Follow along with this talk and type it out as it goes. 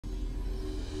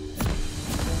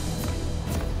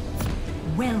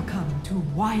Welcome to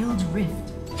Wild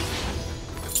Rift.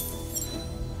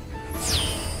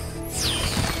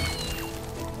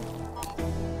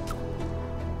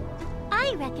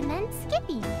 I recommend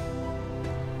skipping.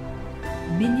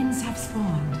 Minions have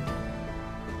spawned.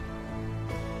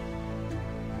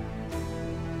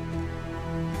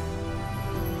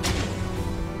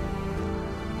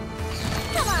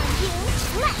 Come on, you!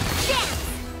 Let's dance!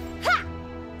 Ha!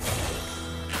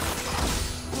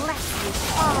 Let's use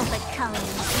all the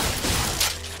colors.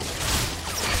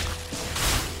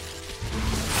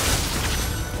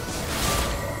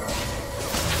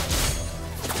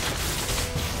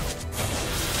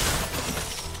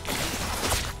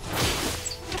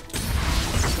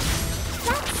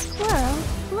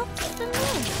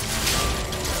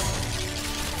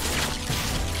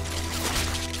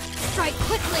 Strike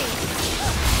quickly!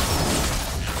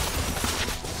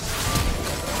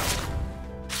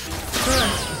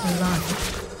 First blood.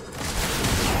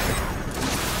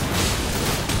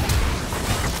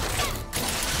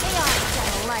 They aren't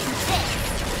gonna like this!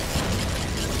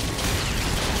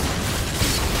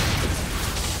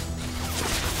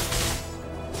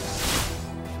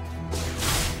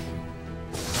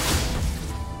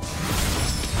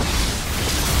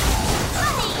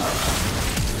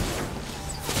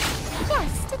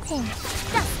 Just a pinch.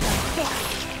 Just a pinch.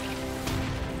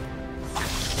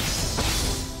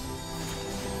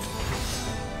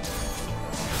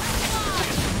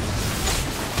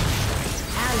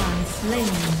 Ally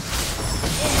slain.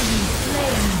 Enemy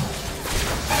slain.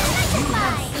 You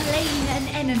have slain an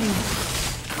enemy.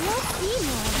 You'll see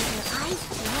more with your eyes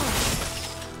closed.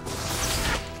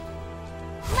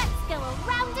 Let's go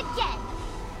around again.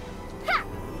 Ha!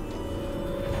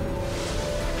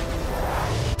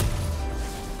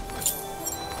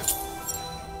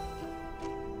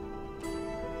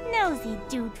 Nosy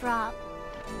dewdrop.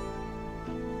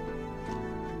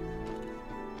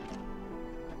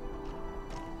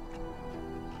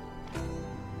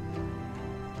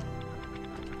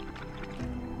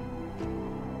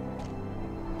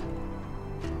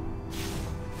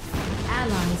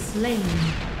 Ally slain.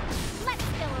 Let's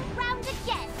go around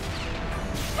again.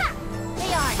 Ha!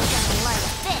 They aren't gonna like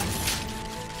this.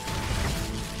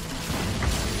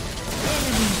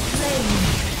 Enemy slain.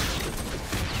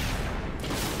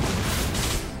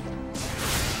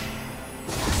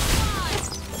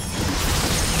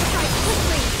 Strike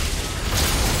quickly.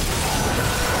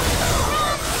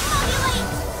 Run,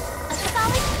 populate. A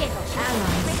solid giggle.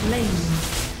 Ally slain.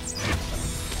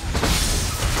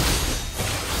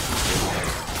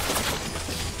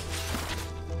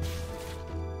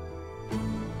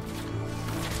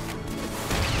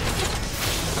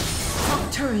 Top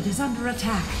turret is under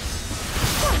attack.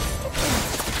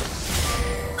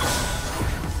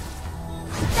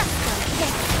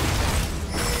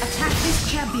 Attack this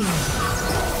champion.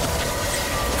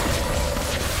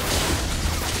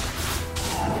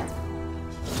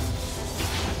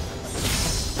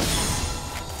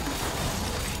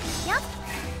 Yup,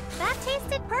 that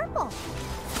tasted purple.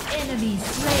 Enemy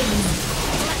slain.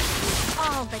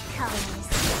 All the colors.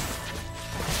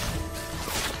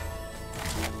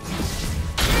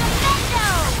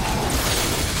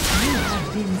 You have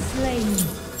been slain.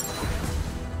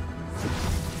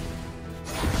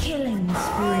 Killing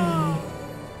spree.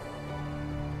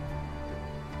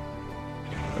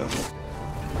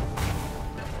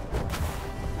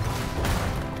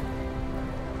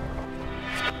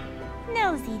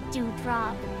 Nosy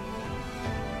dewdrop.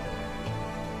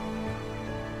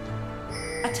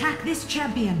 Attack this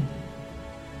champion.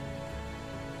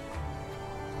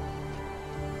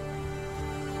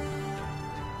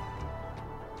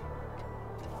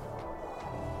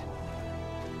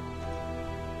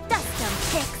 Dust them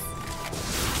picks.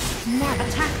 Never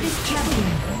attack this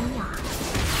champion.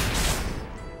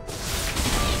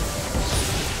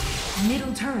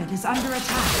 Middle turret is under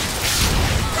attack.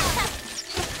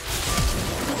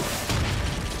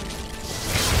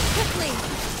 Quickly!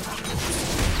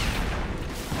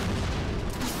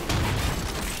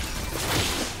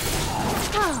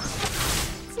 Oh,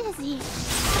 dizzy.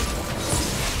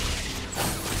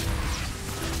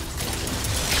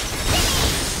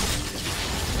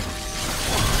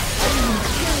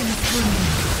 Killing spree.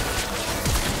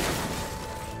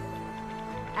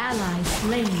 Ally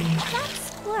slain. That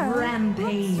squirrel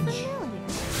Rampage. looks familiar.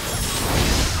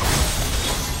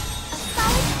 A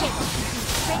solid giggle to be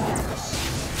triggered.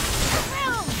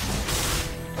 Around.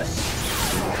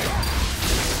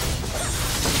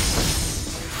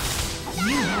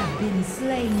 You have been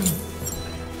slain.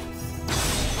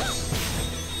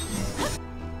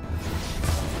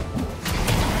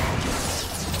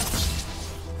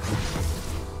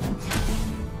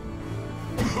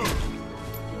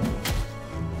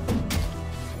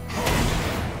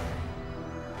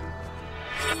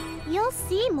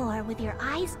 more with your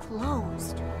eyes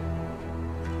closed.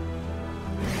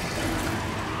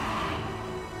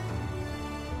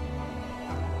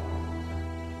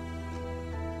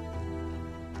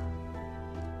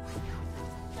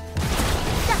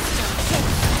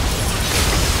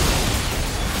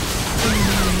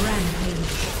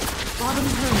 Bottom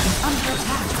turret is under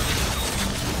attack.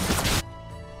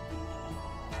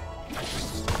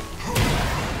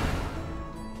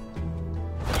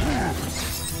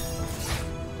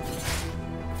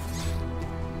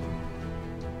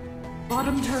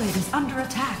 Bottom turret is under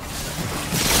attack.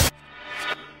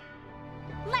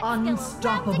 Let's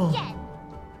Unstoppable. Go around again.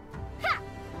 Ha!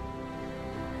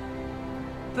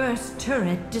 First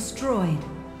turret destroyed.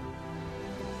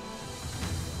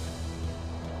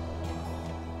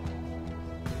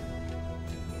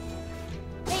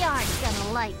 They aren't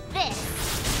gonna like this.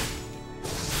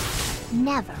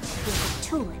 Never give a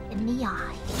tulip in the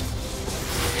eye.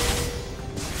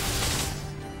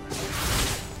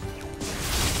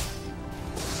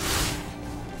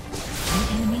 The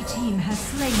enemy team has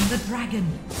slain the dragon.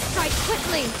 Strike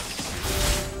quickly!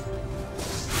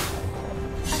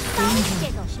 A solid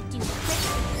giggle should do the trick.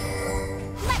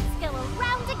 Let's go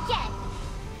around again.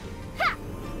 Ha!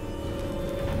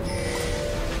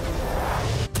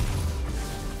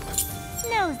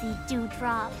 Nosy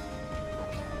dewdrop.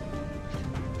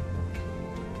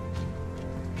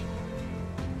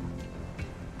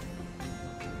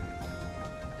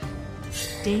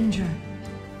 Danger.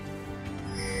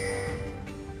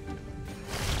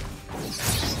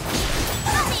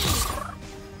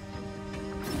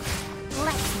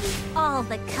 Let's use all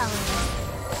the colors.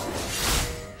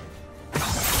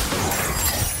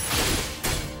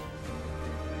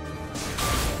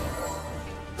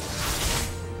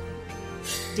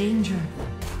 Danger.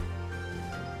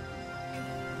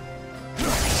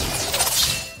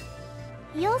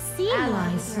 You'll see Ally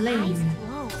more with your slain. eyes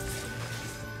closed.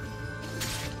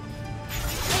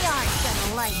 They aren't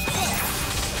gonna like this.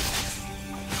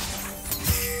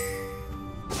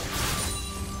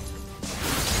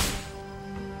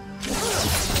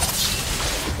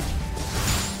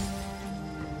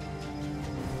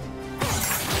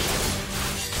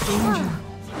 Danger.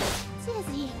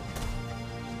 Dizzy.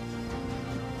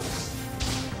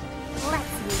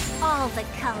 Let's use all the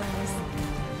colors.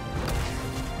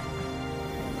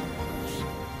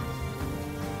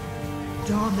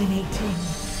 Dominating.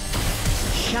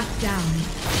 Shut down.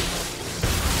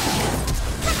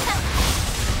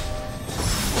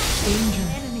 Danger.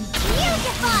 Enemy.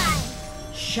 Beautiful!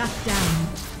 Shut down.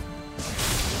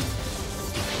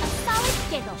 A solid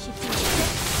giggle should do the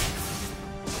trick.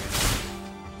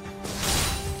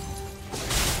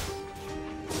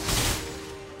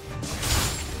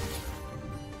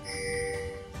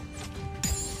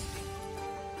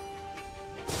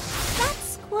 That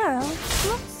squirrel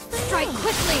looks familiar. Strike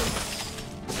quickly!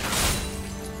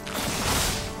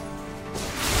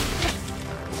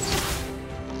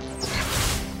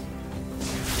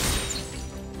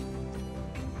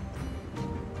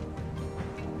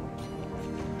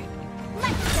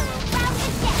 Let's go around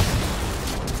again.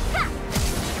 Ha!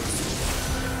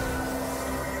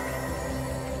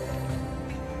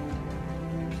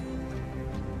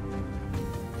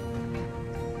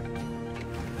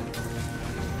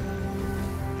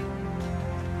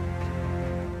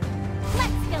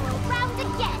 Let's go around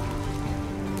again.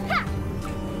 Ha!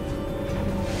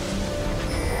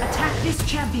 Attack this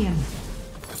champion.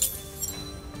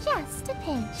 Just a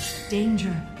pinch.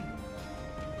 Danger.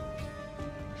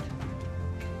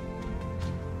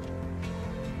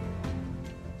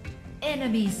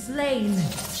 Enemy slain.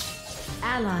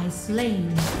 Ally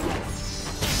slain. A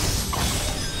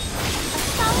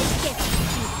solid giggle should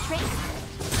do the trick.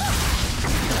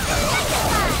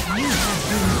 You have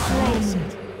been slain.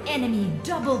 Enemy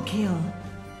double kill.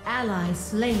 Ally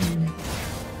slain.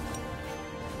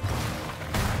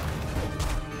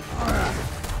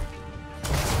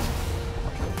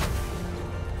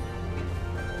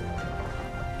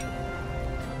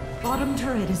 Bottom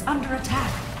turret is under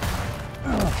attack.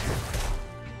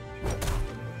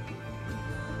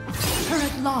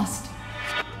 Turret lost.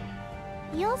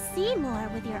 You'll see more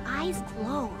with your eyes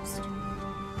closed.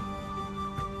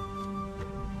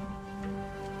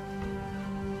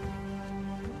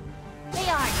 They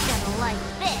aren't gonna like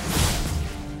this.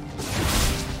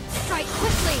 Strike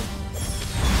quickly!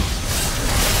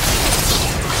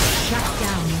 Shut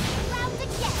down. Round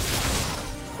again.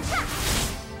 Ha!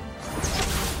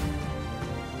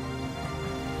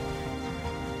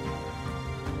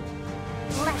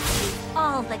 Let's use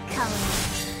all the colors.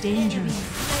 Danger.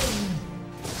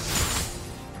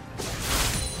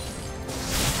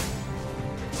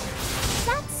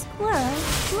 That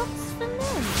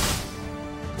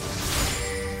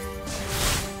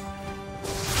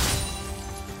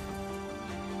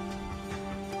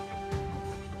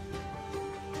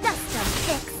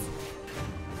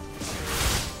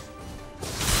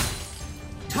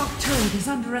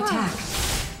under attack.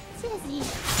 Dizzy.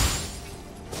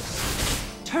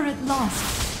 Turret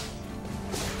lost.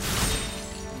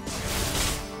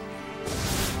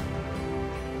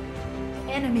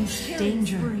 Enemy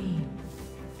danger. Spree.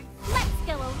 Let's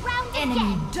go around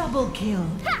Enemy again. double kill.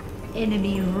 Ha!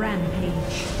 Enemy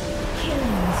rampage.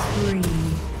 Killing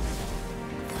spree.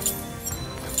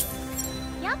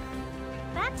 Yup.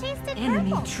 That tasted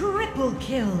Enemy purple. triple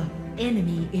kill.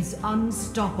 Enemy is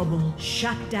unstoppable.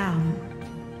 Shut down.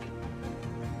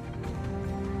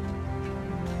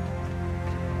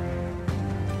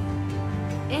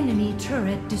 Enemy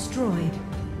turret destroyed.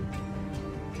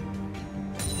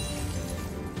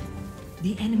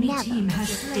 The enemy Never team has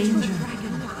slain danger. the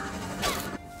dragon.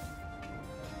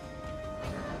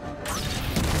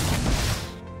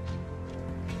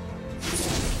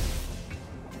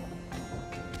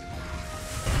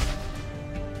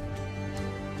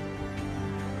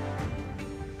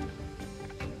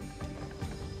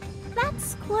 That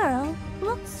squirrel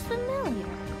looks familiar.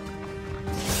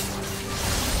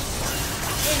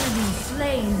 Enemy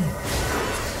slain.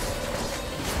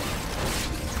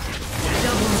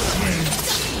 Double kill.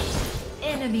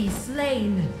 Enemy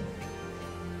slain.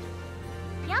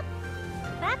 Yup.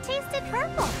 That tasted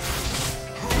purple.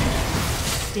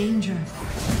 Danger.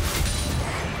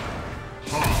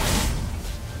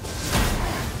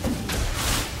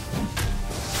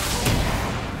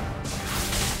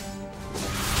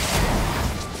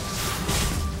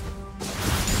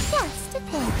 Just a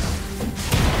pinch.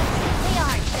 They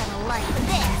aren't gonna like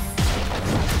this.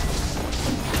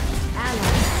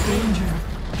 Allied danger.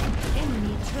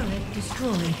 Enemy turret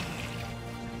destroyed.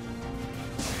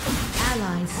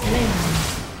 Ally slain.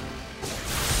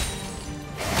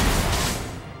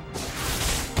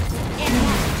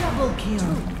 Enemy double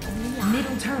kill.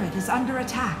 Middle turret is under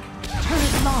attack.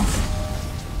 Turret lost.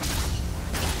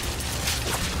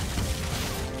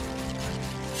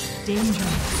 Danger.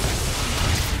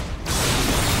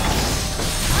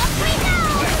 Up we go!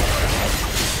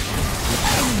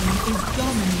 Enemy is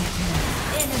dominated.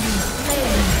 Enemy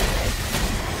slain.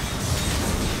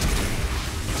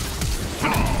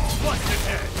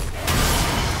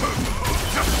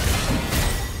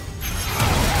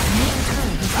 Middle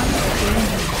turret is under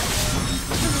danger.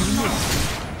 Turret lost.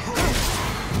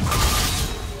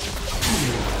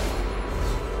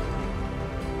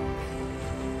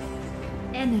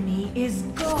 Enemy is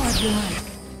godlike.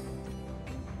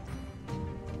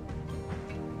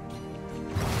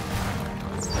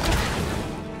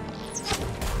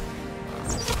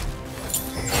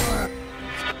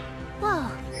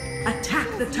 Whoa.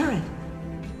 Attack the turret.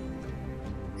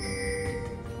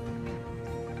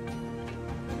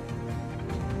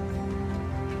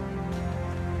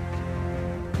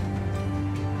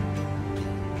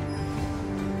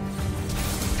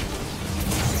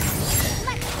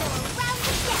 Let's go around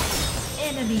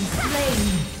again. Enemy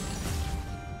slain.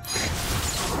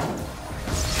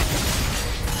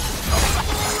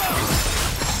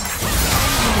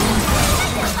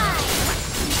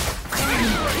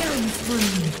 Enemy killing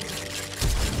spree.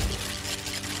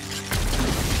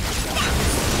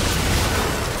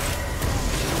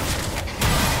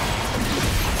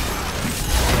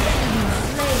 Enemy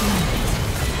slain.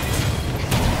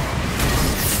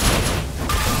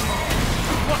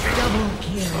 Double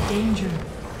kill. Danger.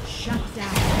 Shut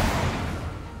down.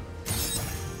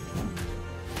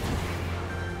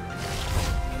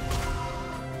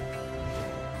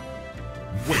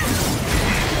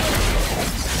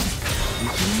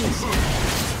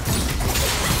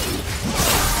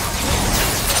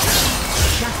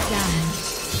 Shut down.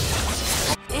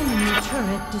 Enemy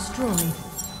turret destroyed.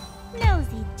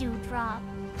 Nosy dewdrop.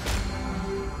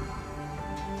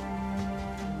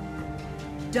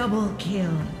 Double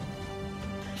kill.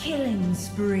 Killing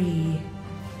spree.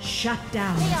 Shut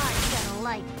down. They aren't gonna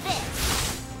like this.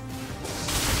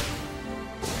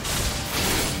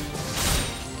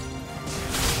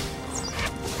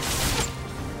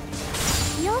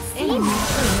 You'll see Enemy now.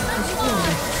 turret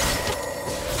destroyed.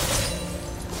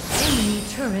 Enemy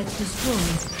turret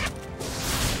destroyed.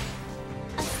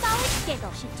 A solid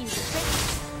giggle should do the trick.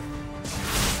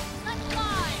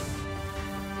 Alive!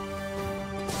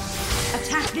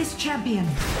 Attack this champion.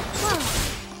 Whoa.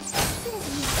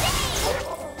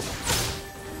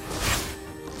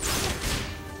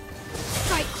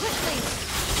 Strike quickly.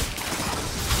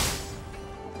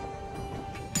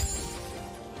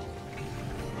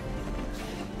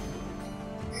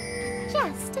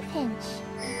 Just a pinch.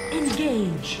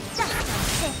 Engage. Just a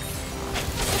fix.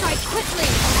 Strike quickly.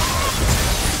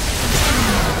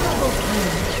 Double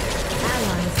kill.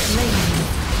 Ally slain.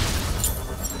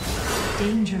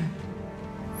 Danger.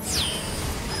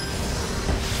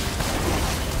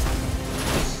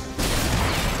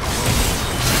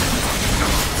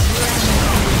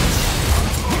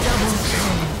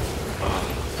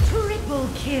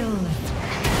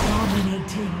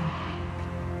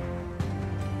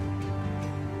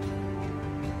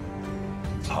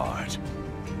 heart.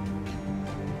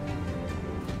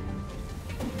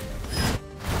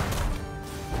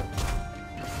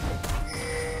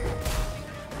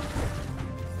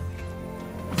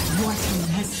 Your team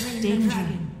has slain the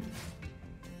dragon.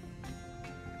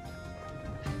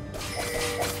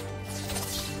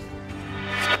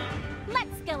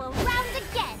 Let's go around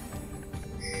again.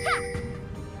 Ha!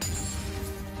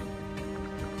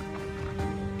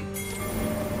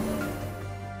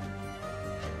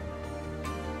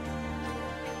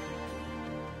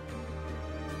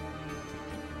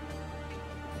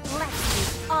 Let's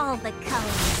use all the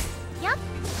colors. Yup,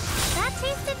 that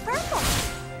tasted purple.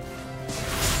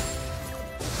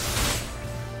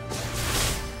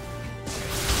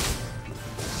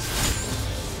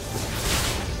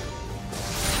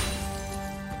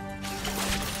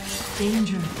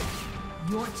 Danger.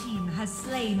 Your team has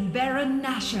slain Baron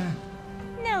Nashor.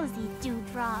 Nosy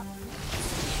Dewdrop.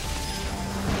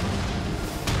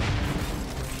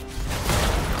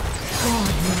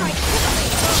 Strike quickly!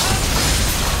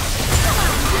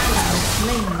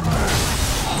 Slain.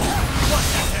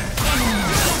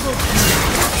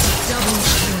 Double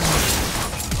kill.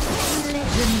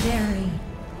 Legendary.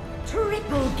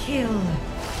 Triple kill.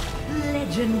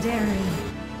 Legendary.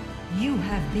 You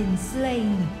have been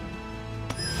slain.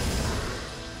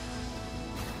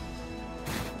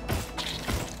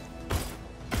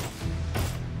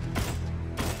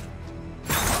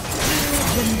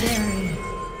 Legendary.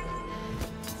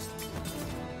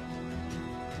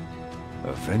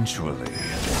 Eventually,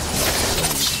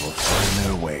 souls will find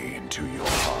their way into your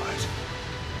heart.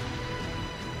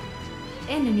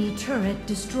 Enemy turret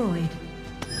destroyed.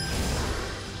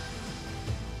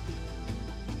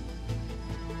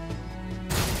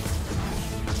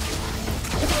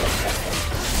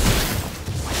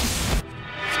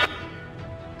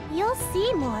 You'll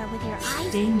see more with your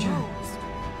eyes Danger. closed.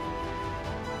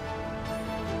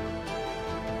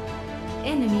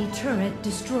 Enemy turret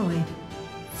destroyed.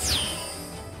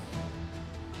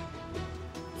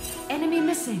 Enemy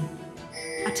missing.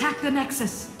 Attack the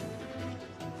Nexus.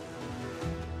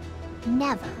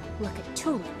 Never look a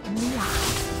tulip in the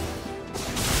eye.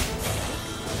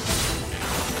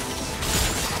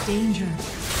 Danger.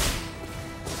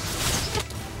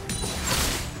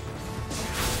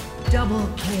 Double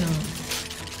kill.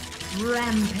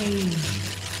 Rampage.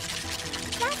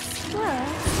 That squirrel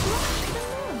smashed the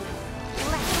moon.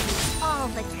 Let's use all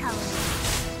the colors.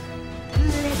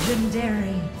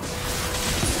 Legendary.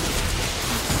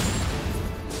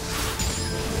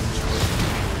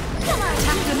 Come on,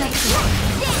 Attack the Nexus.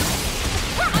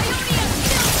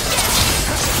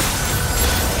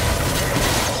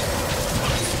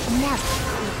 never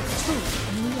look a tulip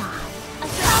in the eye.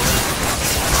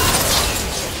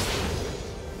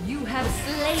 You have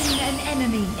slain an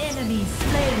enemy. Enemy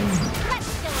slain.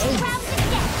 Let's go around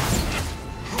again.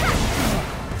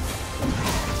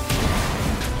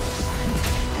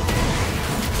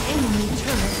 Enemy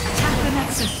turret. Attack the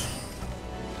Nexus.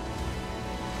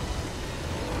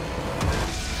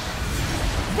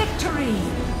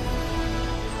 Victory!